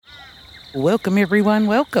Welcome, everyone,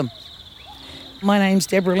 welcome. My name's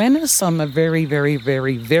Deborah Lennis. I'm a very, very,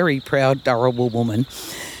 very, very proud Dharawal woman,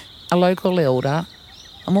 a local elder.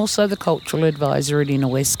 I'm also the cultural advisor at Inner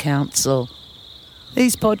West Council.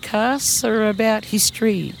 These podcasts are about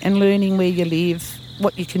history and learning where you live,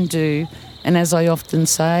 what you can do. And as I often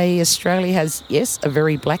say, Australia has, yes, a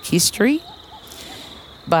very black history,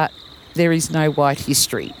 but there is no white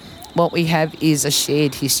history. What we have is a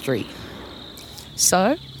shared history.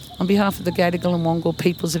 So, on behalf of the Gadigal and Wangal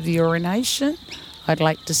peoples of the Eora Nation, I'd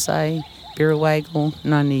like to say, Birrawagal,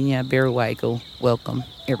 Naninya, Birrawagal, welcome,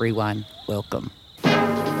 everyone, welcome.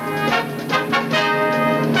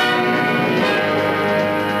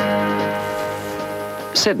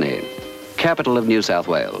 Sydney, capital of New South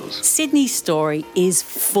Wales. Sydney's story is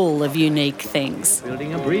full of unique things.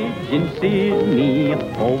 Building a bridge in Sydney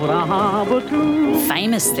over a harbour too.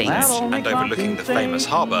 Famous things. And overlooking the famous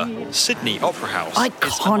harbour, Sydney Opera House.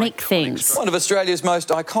 Iconic things. One of Australia's most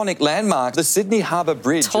iconic landmarks, the Sydney Harbour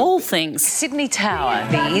Bridge. Tall things. Sydney Tower,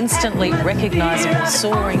 the instantly recognisable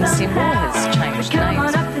soaring symbol, has changed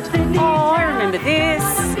names. Oh, I remember this.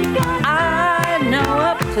 I know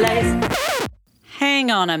a place. Hang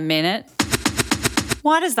on a minute.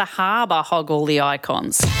 Why does the harbour hog all the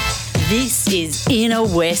icons? This is Inner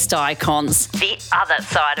West Icons, the other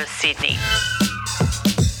side of Sydney.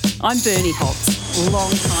 I'm Bernie Hobbs,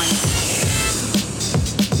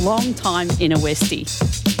 long time Inner Westie.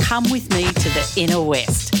 Come with me to the Inner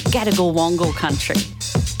West, Gadigal Wangal country.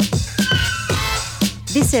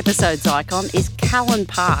 This episode's icon is Callan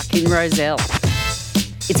Park in Rozelle.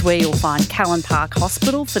 It's where you'll find Callan Park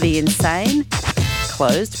Hospital for the Insane,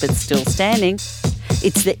 closed but still standing.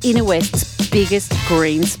 It's the Inner West's biggest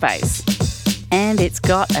green space, and it's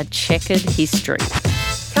got a checkered history.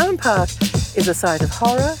 Callan Park is a site of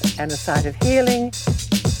horror and a site of healing.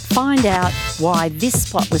 Find out why this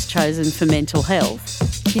spot was chosen for mental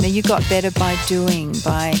health. You know, you got better by doing,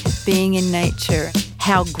 by being in nature.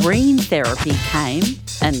 How green therapy came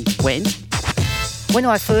and went. When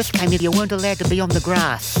I first came here, you weren't allowed to be on the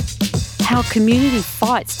grass. How community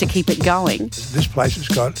fights to keep it going. This place has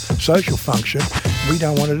got social function. We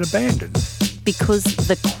don't want it abandoned. Because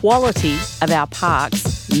the quality of our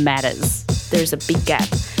parks matters. There's a big gap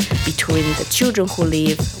between the children who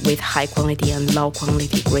live with high quality and low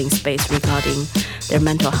quality green space regarding their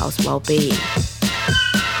mental health well-being.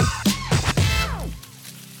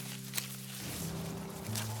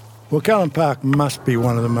 Well, Callan Park must be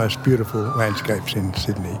one of the most beautiful landscapes in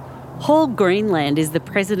Sydney. Paul Greenland is the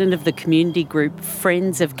president of the community group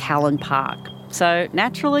Friends of Callan Park. So,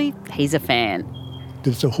 naturally, he's a fan.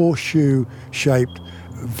 It's a horseshoe-shaped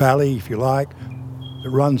valley, if you like, that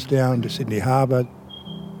runs down to Sydney Harbour.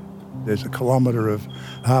 There's a kilometre of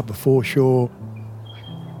harbour foreshore.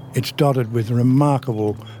 It's dotted with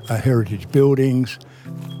remarkable heritage buildings.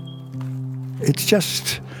 It's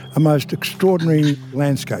just a most extraordinary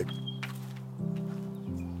landscape.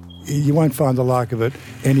 You won't find the like of it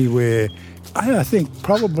anywhere, I think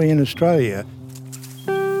probably in Australia,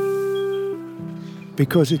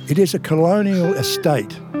 because it is a colonial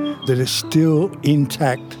estate that is still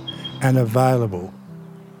intact and available.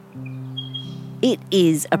 It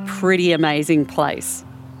is a pretty amazing place.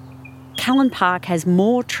 Callan Park has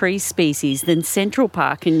more tree species than Central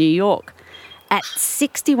Park in New York. At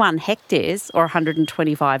 61 hectares, or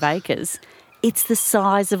 125 acres, it's the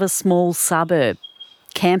size of a small suburb.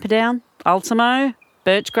 Camperdown, Ultimo,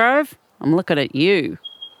 Birchgrove, I'm looking at you.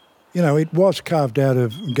 You know, it was carved out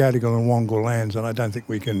of Gadigal and Wangal lands, and I don't think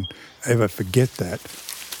we can ever forget that.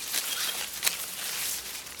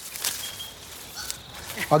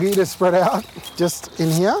 I'll get you to spread out just in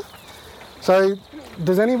here. So,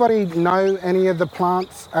 does anybody know any of the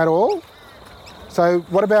plants at all? So,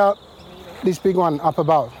 what about this big one up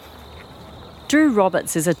above? Drew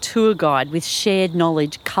Roberts is a tour guide with Shared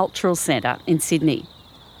Knowledge Cultural Centre in Sydney.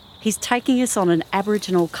 He's taking us on an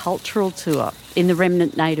Aboriginal cultural tour in the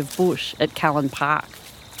remnant native bush at Callan Park.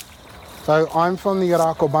 So I'm from the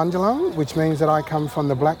Yarrako Bundjalung, which means that I come from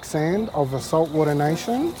the black sand of the saltwater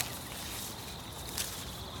nation.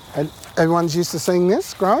 And everyone's used to seeing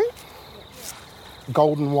this growing.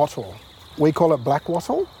 Golden wattle. We call it black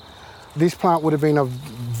wattle. This plant would have been of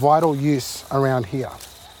vital use around here.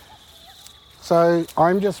 So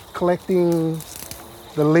I'm just collecting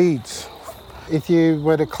the leaves. If you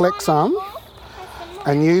were to collect some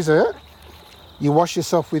and use it, you wash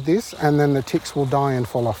yourself with this and then the ticks will die and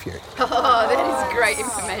fall off you. Oh, that is great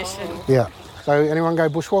information. Yeah. So anyone go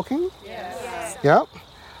bushwalking? Yes. Yeah.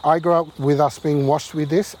 I grew up with us being washed with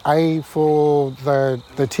this, A, for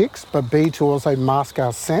the ticks, but B, to also mask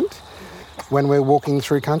our scent when we're walking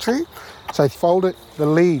through country. So fold the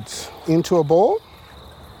leads into a ball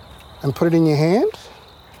and put it in your hand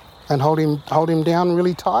and hold him down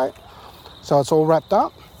really tight so it's all wrapped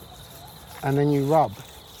up, and then you rub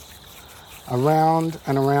around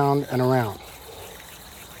and around and around.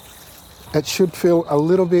 It should feel a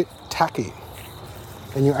little bit tacky.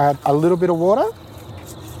 Then you add a little bit of water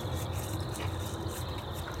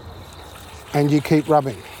and you keep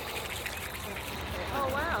rubbing. Oh,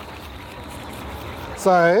 wow.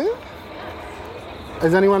 So,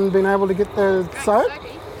 has anyone been able to get the soap?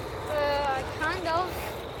 Kind of.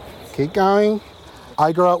 Keep going.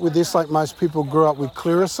 I grew up with this like most people grew up with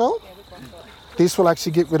Clearasil. This will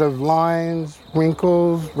actually get rid of lines,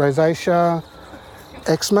 wrinkles, rosacea,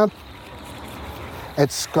 eczema.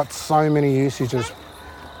 It's got so many usages.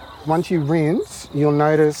 Once you rinse, you'll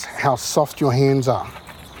notice how soft your hands are.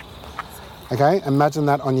 Okay, imagine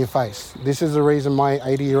that on your face. This is the reason my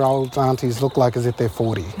 80-year-old aunties look like as if they're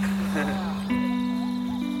 40.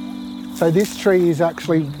 So this tree is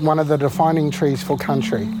actually one of the defining trees for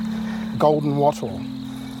country, golden wattle.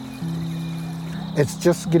 It's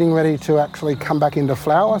just getting ready to actually come back into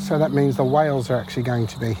flower, so that means the whales are actually going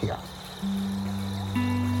to be here.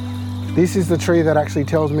 This is the tree that actually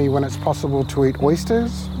tells me when it's possible to eat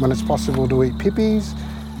oysters, when it's possible to eat pippies,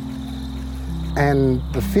 and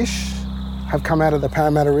the fish have come out of the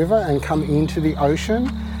Parramatta River and come into the ocean,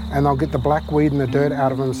 and they'll get the black weed and the dirt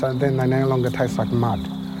out of them, so then they no longer taste like mud.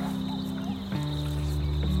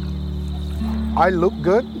 I look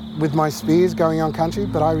good with my spears going on country,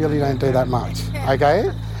 but I really don't do that much,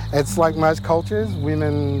 okay? It's like most cultures,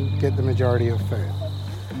 women get the majority of food.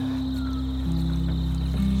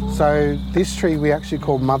 So this tree we actually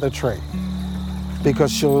call Mother Tree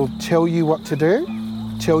because she'll tell you what to do,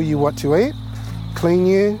 tell you what to eat, clean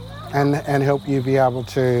you, and help you be able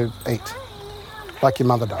to eat, like your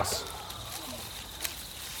mother does.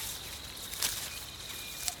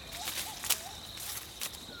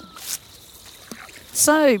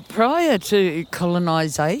 So prior to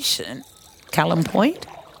colonisation, Callan Point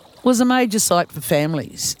was a major site for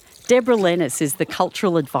families. Deborah Lennis is the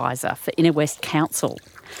cultural advisor for Inner West Council.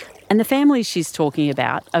 And the families she's talking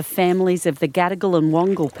about are families of the Gadigal and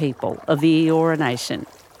Wongal people of the Eora Nation.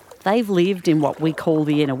 They've lived in what we call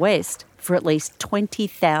the Inner West for at least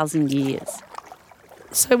 20,000 years.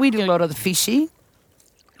 So we did a lot of the fishing,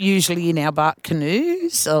 usually in our bark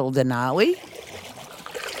canoes or the Nawi.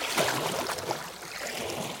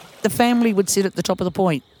 The family would sit at the top of the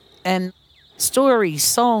point and stories,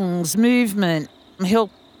 songs, movement,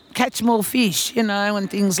 help catch more fish,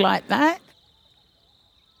 and things like that.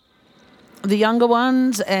 The younger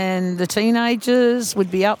ones and the teenagers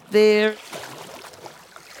would be up there.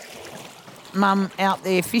 Mum out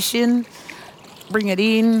there fishing, bring it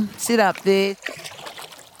in, sit up there.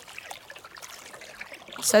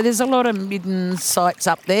 So there's a lot of midden sites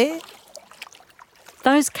up there.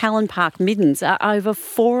 Those Callan Park middens are over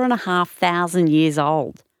 4,500 years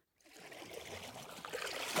old.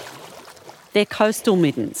 They're coastal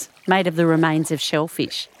middens made of the remains of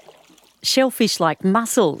shellfish. Shellfish like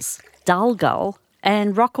mussels, dulgull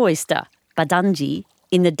and rock oyster, badungi,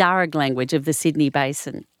 in the Darug language of the Sydney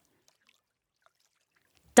Basin.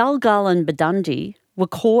 Dulgull and badungi were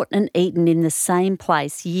caught and eaten in the same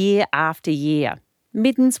place year after year.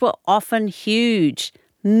 Middens were often huge,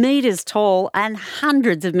 metres tall and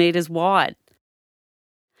hundreds of metres wide.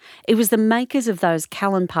 It was the makers of those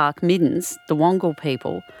Callan Park middens, the Wongal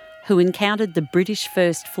people, who encountered the British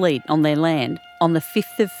First Fleet on their land on the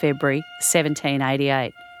 5th of February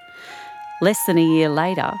 1788. Less than a year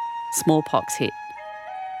later, smallpox hit.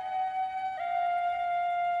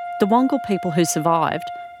 The Wongal people who survived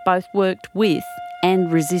both worked with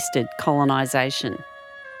and resisted colonisation.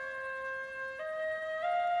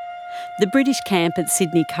 The British camp at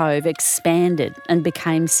Sydney Cove expanded and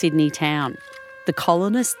became Sydney town. The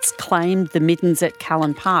colonists claimed the middens at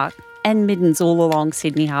Callan Park and middens all along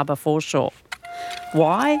Sydney Harbour foreshore.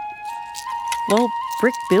 Why? Well,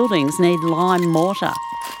 brick buildings need lime mortar.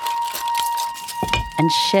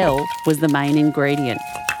 And shell was the main ingredient.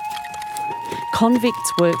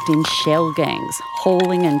 Convicts worked in shell gangs,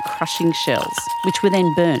 hauling and crushing shells, which were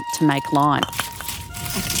then burnt to make lime.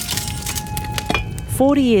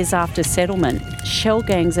 40 years after settlement, shell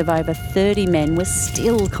gangs of over 30 men were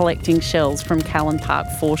still collecting shells from Callan Park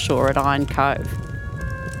foreshore at Iron Cove.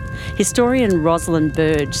 Historian Rosalind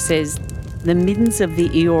Burge says the middens of the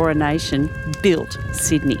Eora Nation built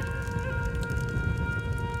Sydney.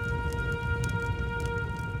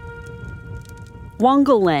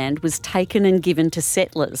 Wongal land was taken and given to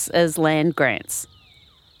settlers as land grants.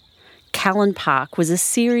 Callan Park was a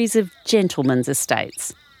series of gentlemen's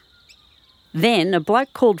estates. Then a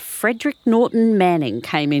bloke called Frederick Norton Manning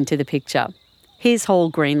came into the picture. Here's Hall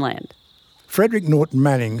Greenland. Frederick Norton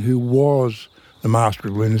Manning, who was the Master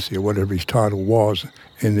of Lunacy, or whatever his title was,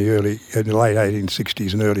 in the late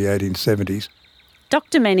 1860s and early 1870s.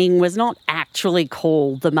 Dr. Manning was not actually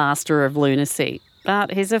called the Master of Lunacy,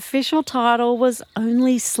 but his official title was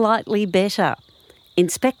only slightly better.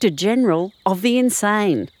 Inspector General of the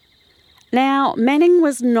Insane. Now, Manning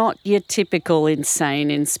was not your typical insane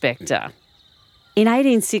inspector. In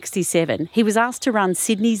 1867, he was asked to run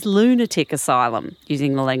Sydney's lunatic asylum,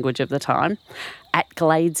 using the language of the time, at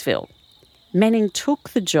Gladesville. Manning took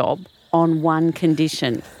the job on one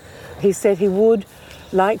condition. He said he would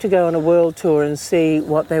like to go on a world tour and see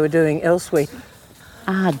what they were doing elsewhere.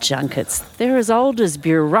 Junkets. They're as old as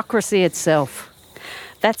bureaucracy itself.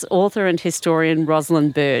 That's author and historian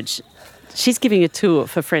Rosalind Burge. She's giving a tour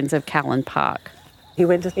for Friends of Callan Park. He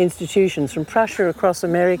went to institutions from Prussia across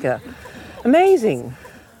America. Amazing.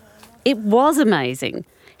 It was amazing.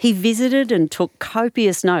 He visited and took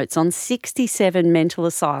copious notes on 67 mental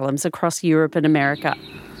asylums across Europe and America.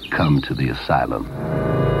 Come to the asylum.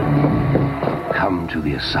 Come to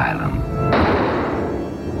the asylum.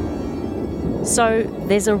 So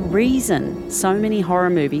there's a reason so many horror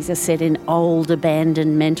movies are set in old,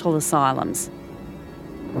 abandoned mental asylums.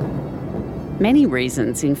 Many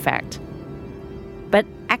reasons, in fact. But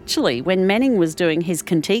actually, when Manning was doing his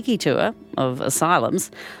Kentucky tour of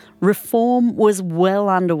asylums, reform was well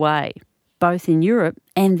underway, both in Europe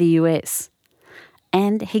and the US.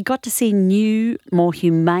 And he got to see new, more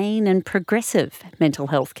humane and progressive mental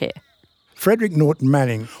health care. Frederick Norton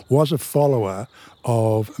Manning was a follower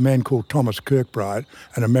of a man called Thomas Kirkbride,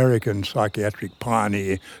 an American psychiatric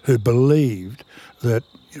pioneer who believed that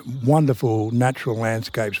wonderful natural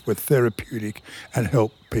landscapes were therapeutic and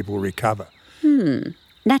helped people recover.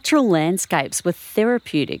 Natural landscapes were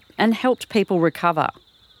therapeutic and helped people recover.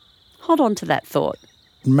 Hold on to that thought.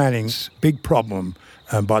 Manning's big problem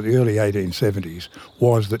by the early 1870s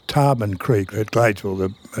was that Tarban Creek at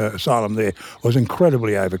Gladesville, the asylum there, was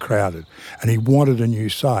incredibly overcrowded, and he wanted a new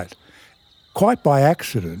site. Quite by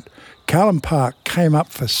accident, Callan Park came up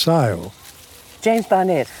for sale. James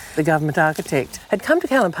Barnett, the government architect, had come to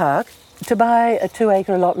Callan Park to buy a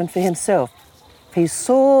 2-acre allotment for himself. He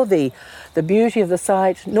saw the beauty of the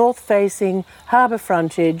site, north-facing, harbour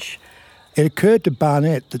frontage. It occurred to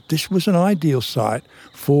Barnett that this was an ideal site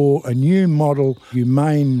for a new model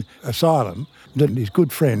humane asylum that his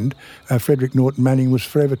good friend, Frederick Norton Manning, was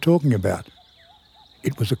forever talking about.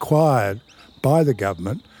 It was acquired by the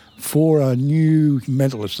government for a new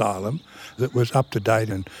mental asylum that was up to date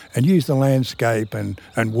and used the landscape and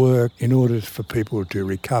work in order for people to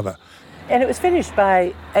recover. And it was finished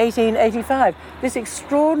by 1885. This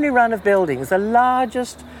extraordinary run of buildings, the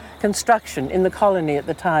largest construction in the colony at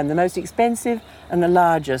the time, the most expensive and the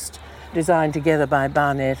largest, designed together by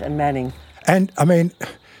Barnett and Manning. And, I mean,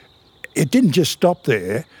 it didn't just stop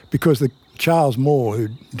there, because Charles Moore, who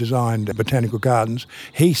designed Botanical Gardens,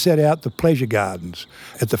 he set out the pleasure gardens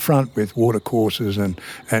at the front with watercourses and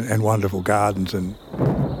wonderful gardens. And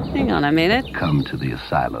Hang on a minute. Come to the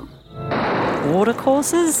asylum.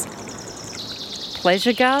 Watercourses?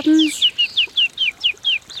 Pleasure gardens?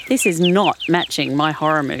 This is not matching my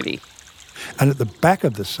horror movie. And at the back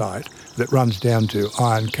of the site that runs down to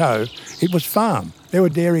Iron Cove, it was farm. There were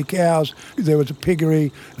dairy cows, there was a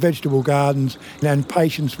piggery, vegetable gardens, and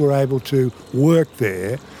patients were able to work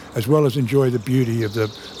there as well as enjoy the beauty of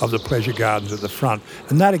the pleasure gardens at the front.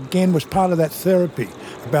 And that again was part of that therapy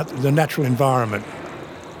about the natural environment.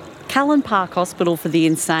 Callan Park Hospital for the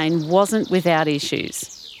Insane wasn't without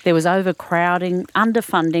issues. There was overcrowding,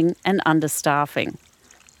 underfunding and understaffing.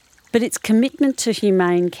 But its commitment to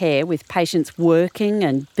humane care, with patients working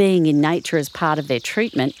and being in nature as part of their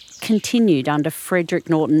treatment, continued under Frederick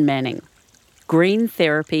Norton Manning. Green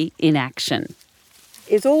therapy in action.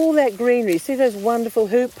 It's all that greenery. See those wonderful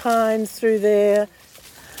hoop pines through there?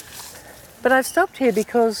 But I've stopped here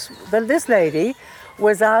because this lady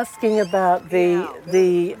was asking about the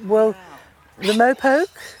mopoke,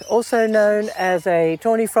 also known as a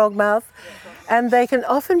tawny frogmouth, and they can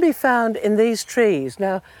often be found in these trees.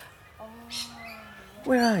 Now,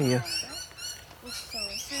 where are you?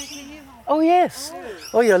 Oh, yes.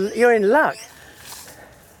 Oh, you're in luck.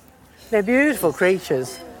 They're beautiful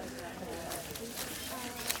creatures.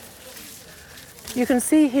 You can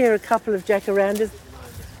see here a couple of jacarandas.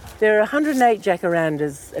 There are 108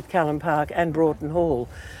 jacarandas at Callan Park and Broughton Hall.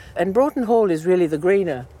 And Broughton Hall is really the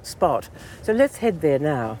greener spot. So let's head there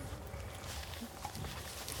now.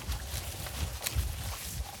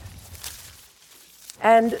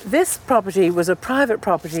 And this property was a private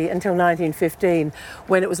property until 1915,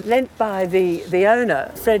 when it was lent by the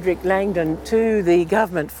owner, Frederick Langdon, to the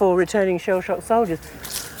government for returning shell-shocked soldiers.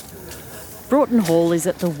 Broughton Hall is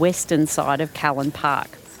at the western side of Callan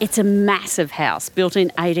Park. It's a massive house built in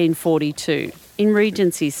 1842 in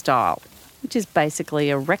Regency style, which is basically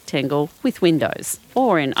a rectangle with windows,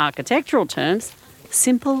 or in architectural terms,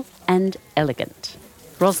 simple and elegant.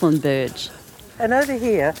 Rosalind Burge. And over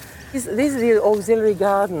here, these are the auxiliary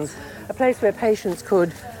gardens, a place where patients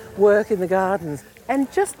could work in the gardens.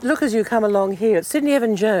 And just look as you come along here, Sidney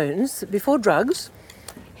Evan Jones, before drugs,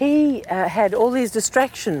 he had all these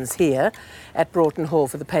distractions here at Broughton Hall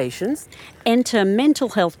for the patients. Enter mental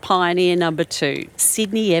health pioneer number 2,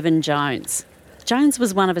 Sidney Evan Jones. Jones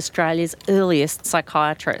was one of Australia's earliest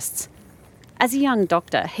psychiatrists. As a young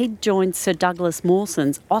doctor, he'd joined Sir Douglas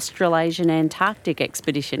Mawson's Australasian Antarctic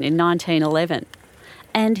expedition in 1911.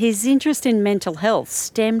 And his interest in mental health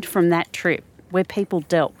stemmed from that trip, where people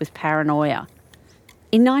dealt with paranoia.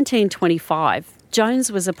 In 1925,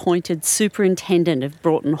 Jones was appointed superintendent of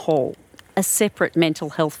Broughton Hall, a separate mental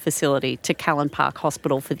health facility to Callan Park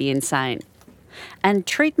Hospital for the Insane. And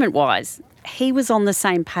treatment-wise, he was on the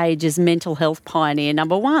same page as mental health pioneer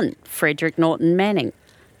number 1, Frederick Norton Manning,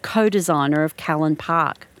 co-designer of Callan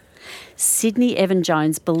Park. Sidney Evan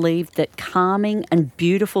Jones believed that calming and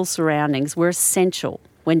beautiful surroundings were essential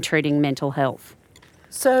when treating mental health.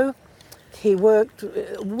 So he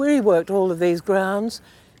reworked all of these grounds.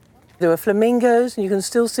 There were flamingos, and you can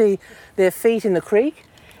still see their feet in the creek,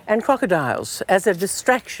 and crocodiles as a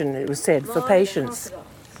distraction, it was said, for patients.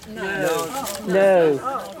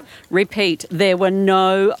 No. Repeat, there were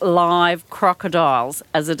no live crocodiles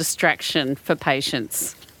as a distraction for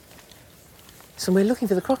patients. So we're looking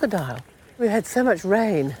for the crocodile. We had so much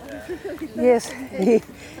rain. Yes,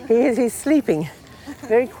 he's sleeping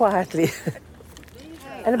very quietly.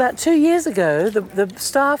 And about 2 years ago, the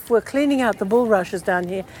staff were cleaning out the bulrushes down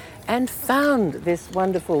here and found this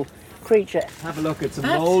wonderful creature. Have a look, it's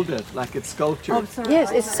moulded, like it's sculptured. Oh,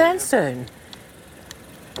 yes, it's sandstone.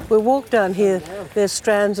 We'll walk down here, there's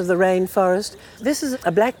strands of the rainforest. This is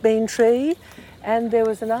a black bean tree, and there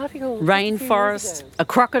was an article... Rainforest, a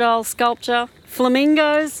crocodile sculpture,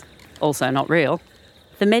 flamingos, also not real.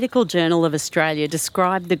 The Medical Journal of Australia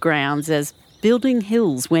described the grounds as building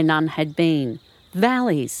hills where none had been,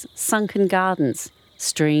 valleys, sunken gardens,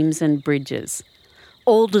 streams and bridges,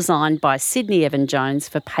 all designed by Sidney Evan Jones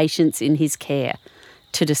for patients in his care,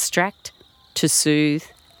 to distract, to soothe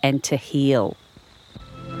and to heal.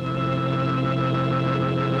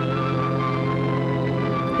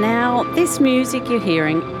 Now, this music you're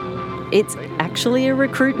hearing, it's actually a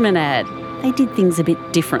recruitment ad. They did things a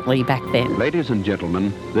bit differently back then. Ladies and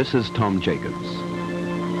gentlemen, this is Tom Jacobs.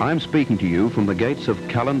 I'm speaking to you from the gates of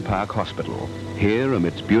Callan Park Hospital. Here,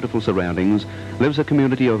 amidst beautiful surroundings, lives a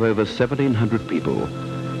community of over 1,700 people.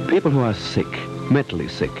 People who are sick, mentally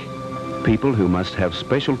sick. People who must have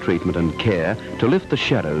special treatment and care to lift the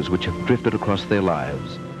shadows which have drifted across their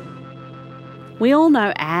lives. We all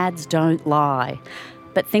know ads don't lie,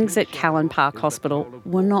 but things at Callan Park Hospital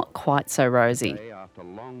were not quite so rosy.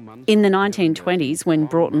 In the 1920s, when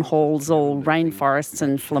Broughton Hall's all rainforests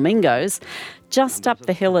and flamingos, just up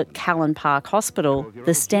the hill at Callan Park Hospital,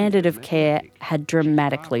 the standard of care had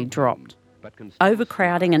dramatically dropped.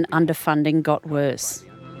 Overcrowding and underfunding got worse.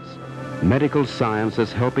 Medical science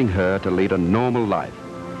is helping her to lead a normal life.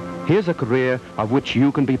 Here's a career of which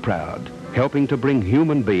you can be proud, helping to bring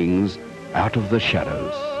human beings out of the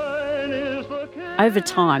shadows. Over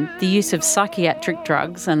time, the use of psychiatric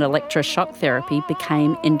drugs and electroshock therapy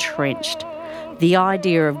became entrenched. The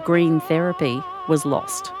idea of green therapy was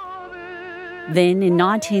lost. Then, in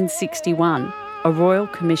 1961, a Royal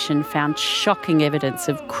Commission found shocking evidence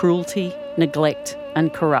of cruelty, neglect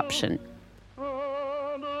and corruption.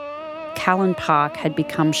 Callan Park had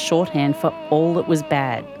become shorthand for all that was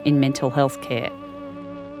bad in mental health care.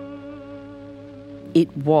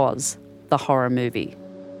 It was the horror movie.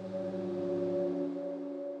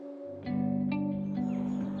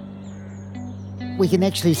 We can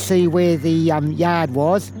actually see where the yard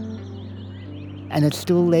was, and it's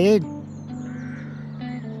still there.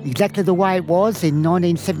 Exactly the way it was in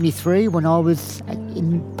 1973 when I was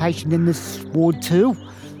inpatient in this ward too.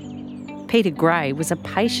 Peter Gray was a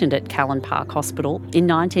patient at Callan Park Hospital in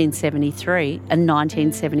 1973 and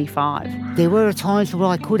 1975. There were times where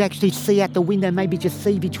I could actually see out the window, maybe just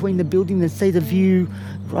see between the buildings and see the view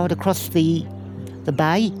right across the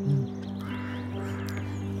bay.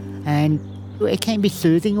 And it can be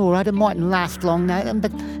soothing, all right, it mightn't last long,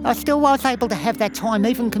 but I still was able to have that time,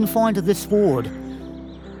 even confined to this ward.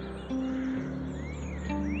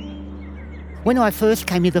 When I first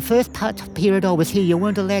came here, the first period I was here, you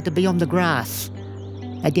weren't allowed to be on the grass.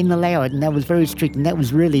 They didn't allow it, and that was very strict, and that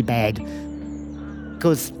was really bad.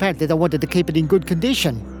 Because apparently they wanted to keep it in good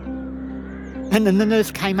condition. And then the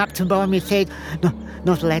nurse came up to me and said, no,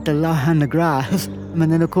 not allowed to lie on the grass.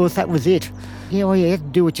 And then, of course, that was it. Yeah, well, you had to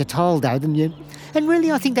do what you're told, though, didn't you? And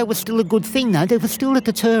really, I think that was still a good thing, though. There was still a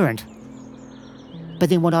deterrent. But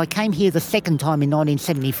then when I came here the second time in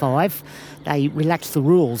 1975, they relaxed the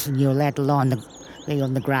rules and you're allowed to lie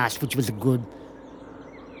on the grass, which was good.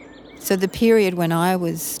 So the period when I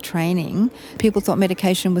was training, people thought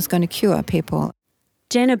medication was going to cure people.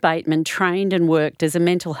 Jenna Bateman trained and worked as a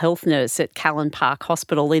mental health nurse at Callan Park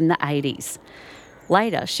Hospital in the 80s.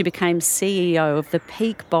 Later, she became CEO of the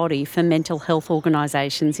peak body for mental health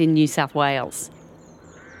organisations in New South Wales.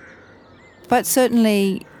 But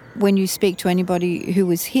certainly when you speak to anybody who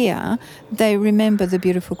was here, they remember the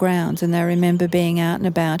beautiful grounds and they remember being out and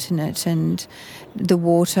about in it and the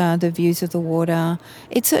water, the views of the water.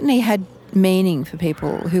 It certainly had meaning for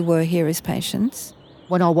people who were here as patients.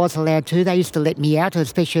 When I was allowed to, they used to let me out,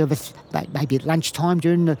 especially maybe at lunchtime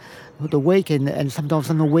during the week and sometimes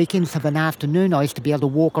on the weekends of an afternoon. I used to be able to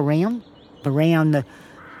walk around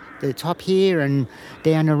the top here and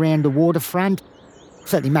down around the waterfront.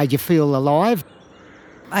 Certainly made you feel alive.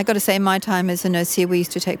 I got to say, my time as a nurse here, we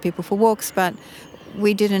used to take people for walks, but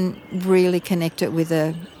we didn't really connect it with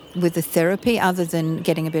the therapy other than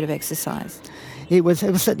getting a bit of exercise. It was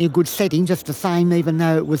certainly a good setting, just the same, even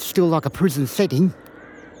though it was still like a prison setting.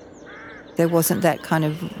 There wasn't that kind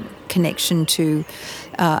of connection to,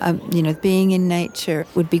 being in nature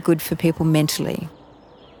would be good for people mentally.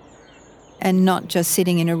 And not just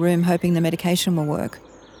sitting in a room hoping the medication will work.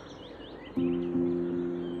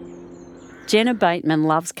 Jenna Bateman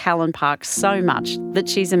loves Callan Park so much that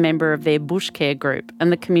she's a member of their bush care group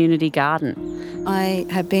and the community garden. I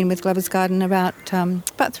have been with Glover's Garden about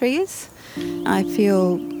 3 years. I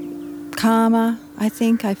feel calmer, I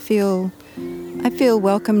think. I feel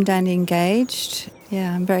welcomed and engaged.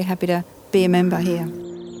 Yeah, I'm very happy to be a member here.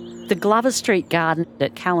 The Glover Street Garden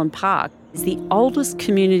at Callan Park is the oldest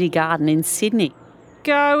community garden in Sydney.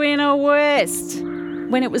 Go Inner West!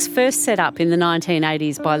 When it was first set up in the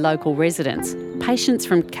 1980s by local residents, patients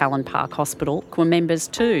from Callan Park Hospital were members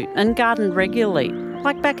too and gardened regularly,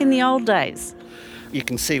 like back in the old days. You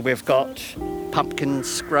can see we've got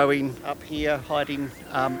pumpkins growing up here, hiding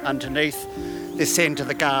underneath. This end of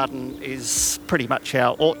the garden is pretty much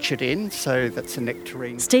our orchard end, so that's a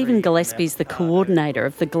nectarine. Stephen Gillespie's the coordinator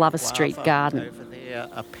of the Glover Street Garden. Over there,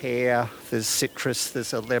 a pear, there's citrus,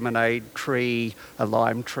 there's a lemonade tree, a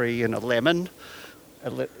lime tree and a lemon.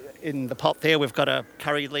 In the pot there, we've got a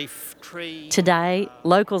curry leaf tree. Today,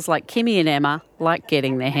 locals like Kimmy and Emma like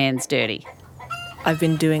getting their hands dirty. I've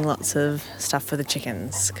been doing lots of stuff for the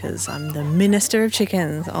chickens because I'm the Minister of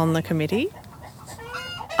Chickens on the committee.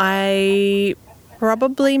 I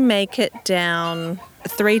probably make it down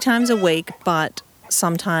 3 times a week, but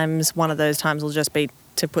sometimes one of those times will just be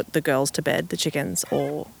to put the girls to bed, the chickens,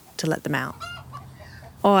 or to let them out.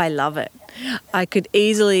 Oh, I love it. I could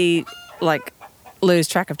easily, lose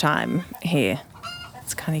track of time here.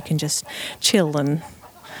 It's kind of, you can just chill and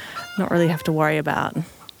not really have to worry about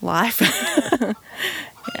life.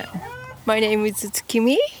 Yeah. My name is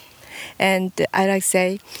Kimmy, and I like to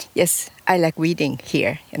say, yes, I like reading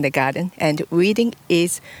here in the garden, and reading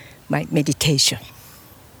is my meditation.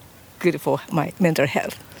 Good for my mental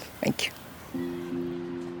health. Thank you.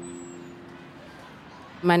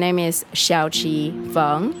 My name is Xiaoqi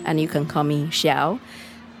Feng, and you can call me Xiao.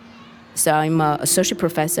 So I'm an associate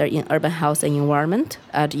professor in urban health and environment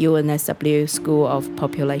at UNSW School of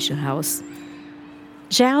Population Health.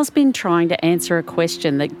 Zhao's been trying to answer a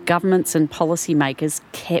question that governments and policymakers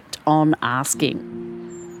kept on asking.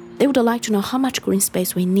 They would like to know how much green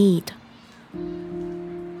space we need.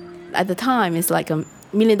 At the time, it's like $1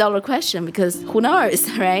 million question because who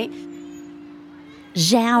knows, right?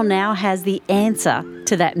 Zhao now has the answer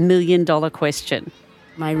to that $1 million question.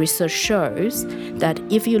 My research shows that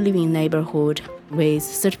if you live in a neighborhood with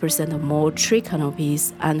 30% or more tree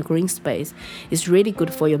canopies and green space, it's really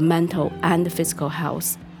good for your mental and physical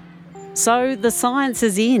health. So the science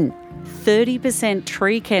is in. 30%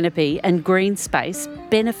 tree canopy and green space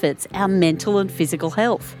benefits our mental and physical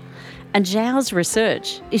health. And Zhao's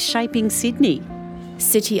research is shaping Sydney.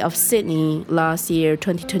 City of Sydney last year,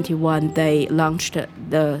 2021, they launched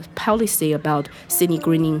the policy about Sydney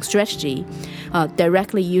greening strategy.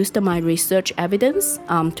 Directly used my research evidence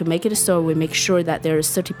to make it so we make sure that there is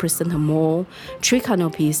 30% or more tree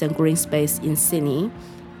canopies and green space in Sydney.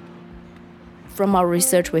 From our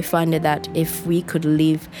research, we find that if we could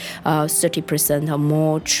leave 30% or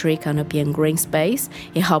more tree canopy and green space,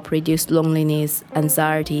 it helps reduce loneliness,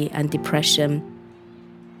 anxiety, and depression.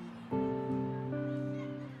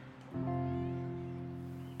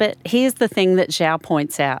 But here's the thing that Zhao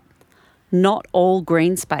points out. Not all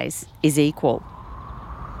green space is equal.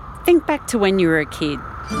 Think back to when you were a kid.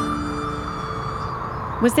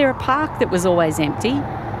 Was there a park that was always empty?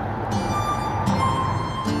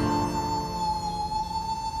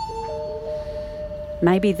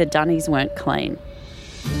 Maybe the dunnies weren't clean.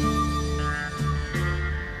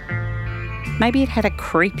 Maybe it had a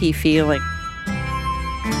creepy feeling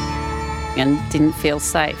and didn't feel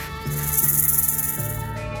safe.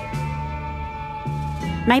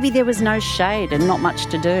 Maybe there was no shade and not much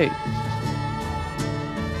to do.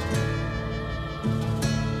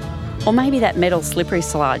 Or maybe that metal slippery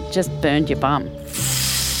slide just burned your bum.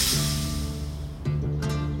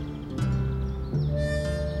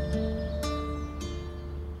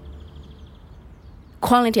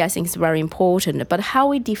 Quality, I think, is very important, but how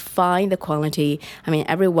we define the quality, I mean,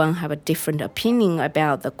 everyone have a different opinion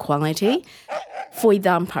about the quality. For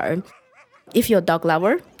example, if you're a dog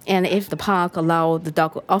lover, and if the park allow the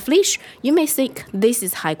dog off leash, you may think this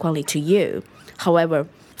is high quality to you. However,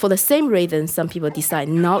 for the same reason, some people decide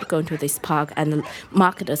not going to this park and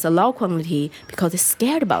market as a low quality because they're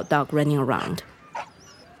scared about dog running around.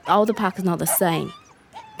 All the parks are not the same.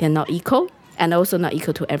 They're not equal, and also not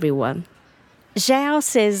equal to everyone. Zhao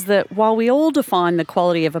says that while we all define the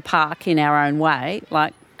quality of a park in our own way,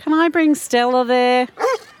 like, can I bring Stella there?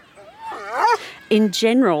 In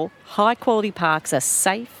general, high-quality parks are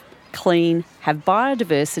safe, clean, have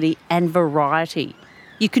biodiversity and variety.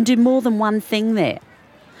 You can do more than one thing there.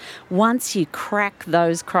 Once you crack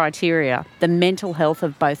those criteria, the mental health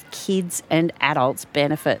of both kids and adults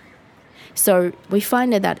benefit. So we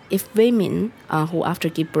find that if women who after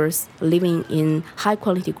give birth living in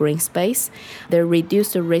high-quality green space, they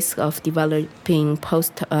reduce the risk of developing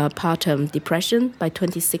postpartum depression by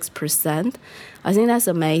 26%. I think that's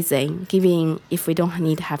amazing, given if we don't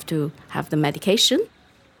have to have the medication.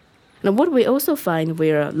 And what we also find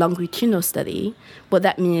with a longitudinal study, what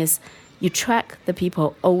that means is you track the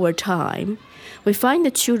people over time. We find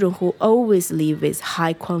the children who always live with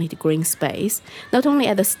high-quality green space, not only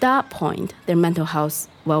at the start point, their mental health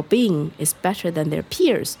well-being is better than their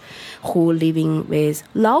peers who living with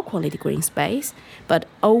low-quality green space, but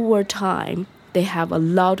over time, they have a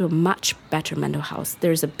lot of much better mental health.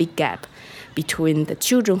 There's a big gap between the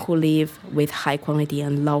children who live with high-quality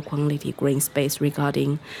and low-quality green space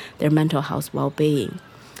regarding their mental health well-being.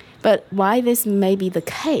 But why this may be the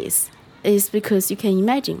case is because you can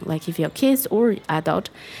imagine, like if you're kids or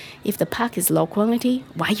adult, if the park is low quality,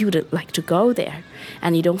 why you would like to go there?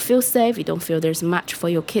 And you don't feel safe, you don't feel there's much for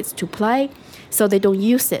your kids to play, so they don't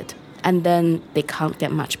use it, and then they can't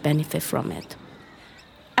get much benefit from it.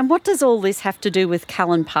 And what does all this have to do with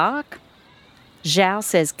Callan Park? Zhao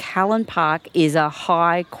says Callan Park is a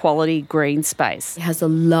high-quality green space. It has a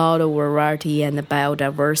lot of variety and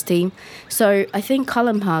biodiversity. So I think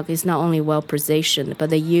Callan Park is not only well-positioned, but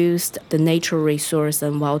they used the natural resource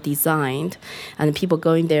and well-designed. And people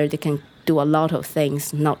going there, they can do a lot of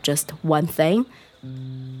things, not just one thing.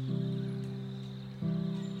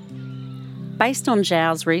 Based on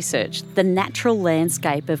Zhao's research, the natural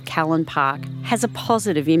landscape of Callan Park has a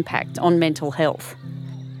positive impact on mental health.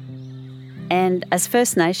 And as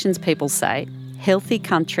First Nations people say, healthy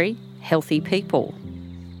country, healthy people.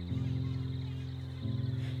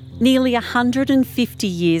 Nearly 150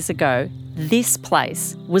 years ago, this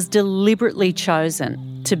place was deliberately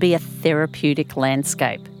chosen to be a therapeutic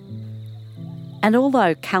landscape. And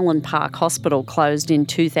although Callan Park Hospital closed in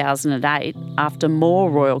 2008 after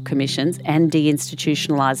more royal commissions and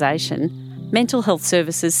deinstitutionalisation, mental health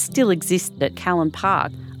services still exist at Callan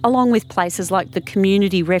Park, along with places like the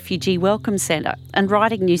Community Refugee Welcome Centre and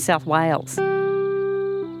Riding New South Wales.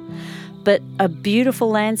 But a beautiful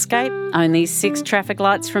landscape, only 6 traffic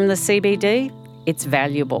lights from the CBD, it's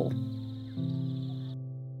valuable.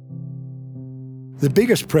 The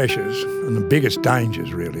biggest pressures and the biggest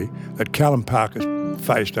dangers, really, that Callan Park has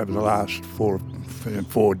faced over the last four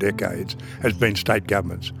decades has been state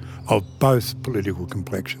governments of both political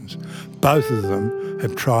complexions. Both of them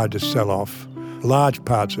have tried to sell off large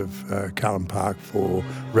parts of Callan Park for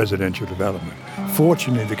residential development.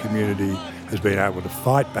 Fortunately, the community has been able to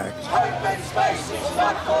fight back. Open space is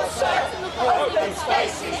not for sale. Open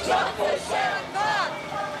space is not for sale.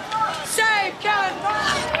 Save Callan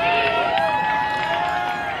Park!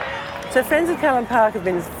 So Friends of Callan Park have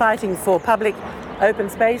been fighting for public open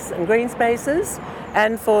space and green spaces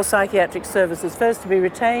and for psychiatric services, first to be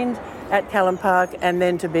retained at Callan Park and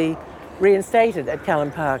then to be reinstated at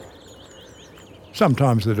Callan Park.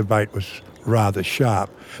 Sometimes the debate was rather sharp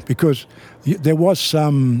because there was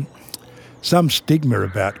some stigma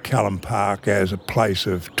about Callan Park as a place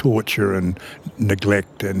of torture and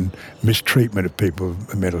neglect and mistreatment of people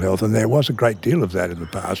with mental health, and there was a great deal of that in the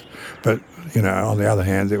past. But, on the other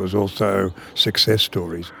hand, there was also success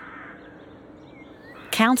stories.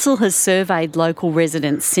 Council has surveyed local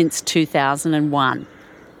residents since 2001,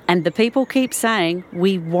 and the people keep saying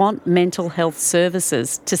we want mental health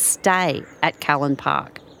services to stay at Callan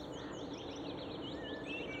Park.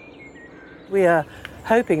 We are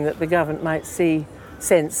hoping that the government might see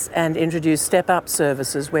sense and introduce step-up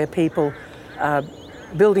services where people are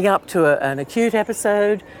building up to an acute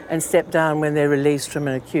episode and step down when they're released from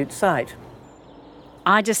an acute site.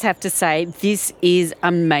 I just have to say, this is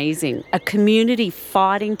amazing. A community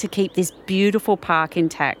fighting to keep this beautiful park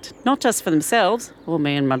intact, not just for themselves, or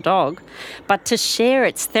me and my dog, but to share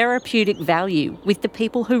its therapeutic value with the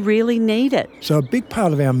people who really need it. So a big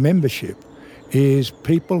part of our membership is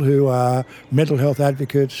people who are mental health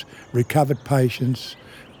advocates, recovered patients,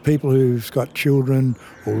 people who've got children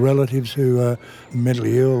or relatives who are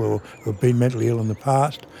mentally ill or have been mentally ill in the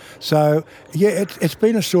past. So, yeah, it's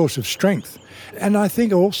been a source of strength. And I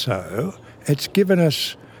think also it's given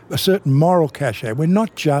us a certain moral cachet. We're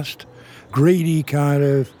not just greedy kind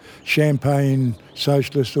of champagne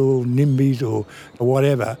socialists or NIMBYs or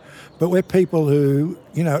whatever, but we're people who,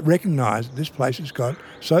 recognise this place has got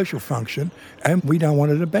social function and we don't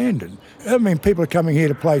want it abandoned. I mean, people are coming here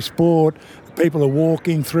to play sport, people are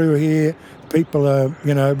walking through here, people are,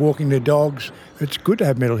 walking their dogs. It's good to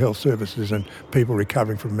have mental health services and people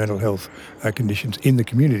recovering from mental health conditions in the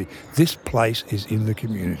community. This place is in the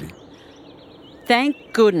community. Thank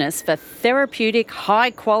goodness for therapeutic,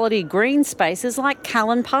 high-quality green spaces like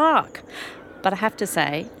Callan Park. But I have to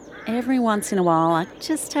say, every once in a while I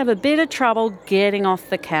just have a bit of trouble getting off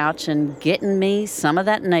the couch and getting me some of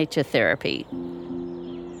that nature therapy.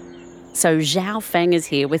 So Zhao Feng is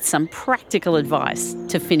here with some practical advice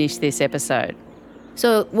to finish this episode.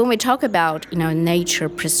 So when we talk about, nature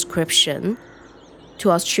prescription,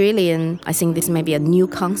 to Australian, I think this may be a new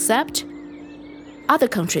concept. Other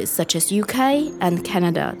countries such as UK and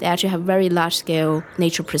Canada, they actually have very large-scale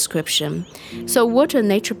nature prescription. So what a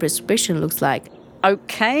nature prescription looks like?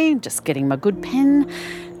 Okay, just getting my good pen.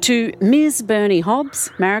 To Ms. Bernie Hobbs,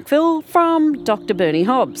 Marrickville, from Dr. Bernie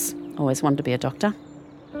Hobbs. Always wanted to be a doctor.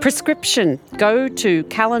 Prescription, go to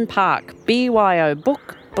Callan Park, BYO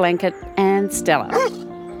book, blanket and Stella.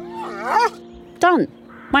 Done.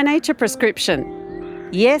 My nature prescription.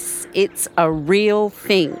 Yes, it's a real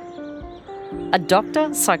thing. A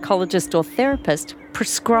doctor, psychologist or therapist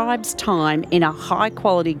prescribes time in a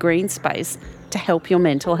high-quality green space to help your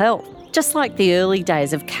mental health, just like the early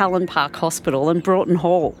days of Callan Park Hospital and Broughton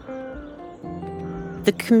Hall.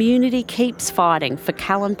 The community keeps fighting for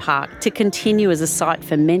Callan Park to continue as a site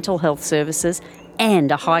for mental health services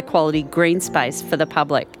and a high-quality green space for the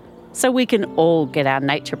public, so we can all get our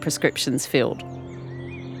nature prescriptions filled.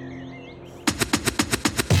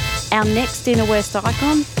 Our next Inner West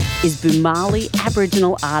icon is Bumali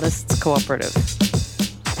Aboriginal Artists Cooperative.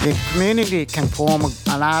 The community can form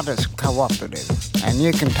an artist cooperative and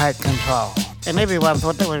you can take control. And everyone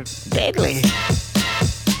thought they were deadly.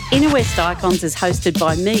 Inner West Icons is hosted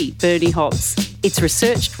by me, Bernie Hobbs. It's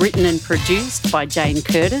researched, written and produced by Jane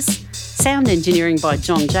Curtis. Sound engineering by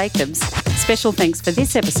John Jacobs. Special thanks for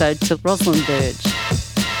this episode to Rosalind Burge.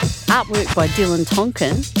 Artwork by Dylan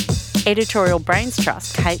Tonkin. Editorial Brains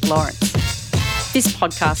Trust, Kate Lawrence. This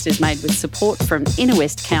podcast is made with support from Inner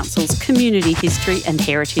West Council's Community History and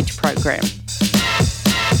Heritage Program.